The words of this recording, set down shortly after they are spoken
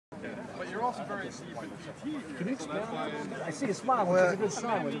you're also very disappointed. Can you explain? I see a smile, which is a good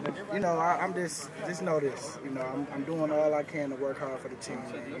sign. You know, I'm just know this. You know, I'm doing all I can to work hard for the team,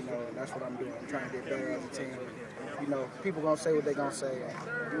 and you know, that's what I'm doing. I'm trying to get better as a team. You know, people gonna say what they gonna say,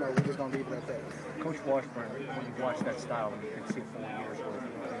 and you know, we're just gonna leave it at that. Coach Washburn, when you watch that style, and you can see 4 years worth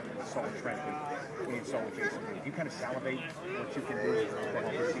of solid strength and solid Jason, do you kind of salivate what you can do to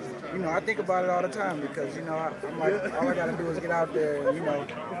help this season? You know, I think about it all the time because you know, I'm like, all I gotta do is get out there, and you know,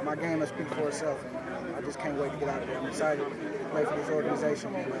 my game will speak for itself, and I just can't wait to get out there. I'm excited to play for this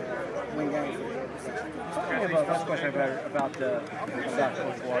organization and win games for this organization. I have a last question about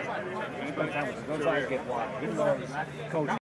Coach Washburn. Go try to get wide. Even though Coach